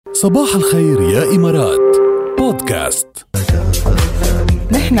صباح الخير يا إمارات بودكاست.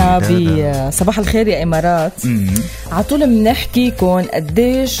 نحن بصباح الخير يا إمارات عطول منحكيكم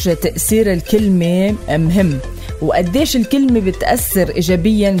قديش تأثير الكلمة مهم وقديش الكلمة بتأثر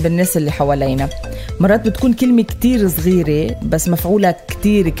إيجابيا بالناس اللي حوالينا. مرات بتكون كلمة كتير صغيرة بس مفعولها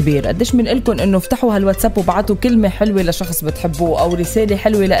كتير كبير. قديش من قلكم إنه افتحوا هالواتساب وبعتوا كلمة حلوة لشخص بتحبوه أو رسالة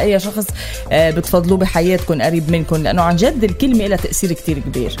حلوة لأي شخص بتفضلوه بحياتكم قريب منكم، لأنه عن جد الكلمة لها تأثير كتير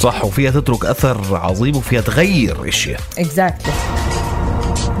كبير. صح، وفيها تترك أثر عظيم وفيها تغير إشياء. exactly.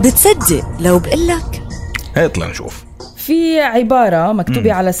 بتصدق لو بقلك؟ هات لنشوف. في عبارة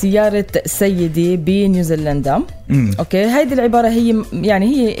مكتوبة على سيارة سيدة بنيوزيلندا. اوكي، هيدي العبارة هي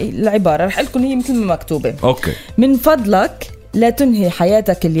العبارة رح لكم هي مثل ما مكتوبة. اوكي. من فضلك لا تنهي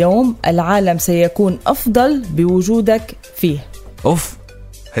حياتك اليوم، العالم سيكون أفضل بوجودك فيه. اوف،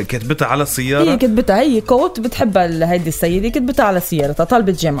 هي كتبتها على السيارة. هي كتبتها، هي كوت بتحبها هيدي السيدة، كتبتها على سيارتها،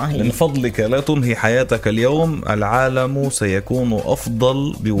 طالبة جامعة. هي من فضلك لا تنهي حياتك اليوم، العالم سيكون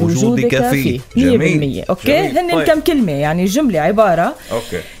أفضل بوجودك فيه. 100%. اوكي، هن طيب. كم كلمة يعني جملة عبارة.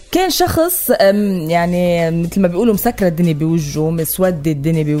 اوكي. كان شخص يعني مثل ما بيقولوا مسكر الدنيا بوجهه، مسود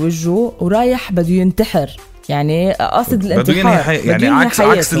الدنيا بوجهه ورايح بده ينتحر، يعني قاصد الانتحار، يعني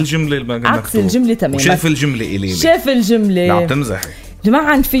عكس الجملة عكس الجملة تماما. وشاف الجملة إليه، شاف الجملة. لا تمزح.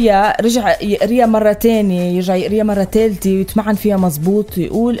 جمعن فيها، رجع يقريها مرة تانية، يرجع يقريها مرة ثالثة ويتمعن فيها مزبوط،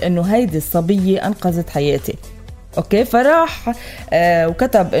 يقول إنه هيدي الصبية أنقذت حياتي. اوكي، فراح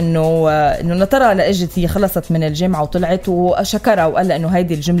وكتب انه نطرها لاجت هي خلصت من الجامعه وطلعت وشكرها وقال انه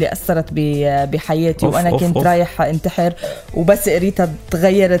هيدي الجمله اثرت بحياتي وانا كنت رايح انتحر وبس قريتها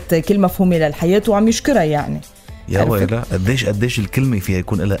تغيرت كل مفهومي للحياه وعم يشكرها يعني. يا ويلا قديش الكلمة فيها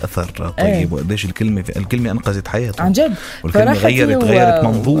يكون لها أثر طيب. وقديش الكلمة أنقذت حياته عن جد. والكلمة غيرت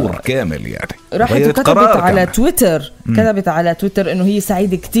منظور كامل يعني. راحت وكتبت على تويتر كتبت على تويتر إنه هي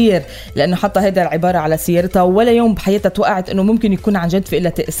سعيدة كتير لأنه حطها هيدا العبارة على سيارتها، ولا يوم بحياتها توقعت إنه ممكن يكون عن جد في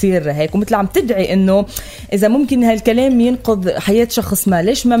إلها تأثير هيك، ومثل عم تدعي إنه إذا ممكن هالكلام ينقذ حياة شخص ما،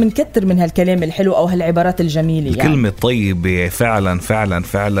 ليش ما منكتر من هالكلام الحلو أو هالعبارات الجميلة يعني. الكلمة الطيبة فعلا فعلا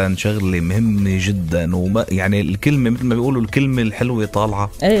فعلا شغلة مهمة جدا، وما يعني الكلمة مثل ما بيقولوا الكلمة الحلوة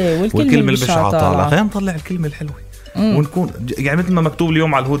طالعة والكلمة البشعة طالعة. خلينا نطلع الكلمة الحلوة ونكون يعني مثل ما مكتوب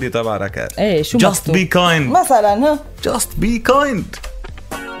اليوم على الهودي تبعك شو just مكتوب؟ be kind مثلا just be kind.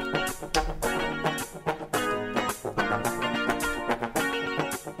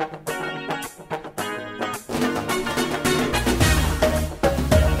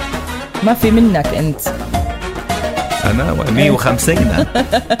 ما في منك انت. انا 150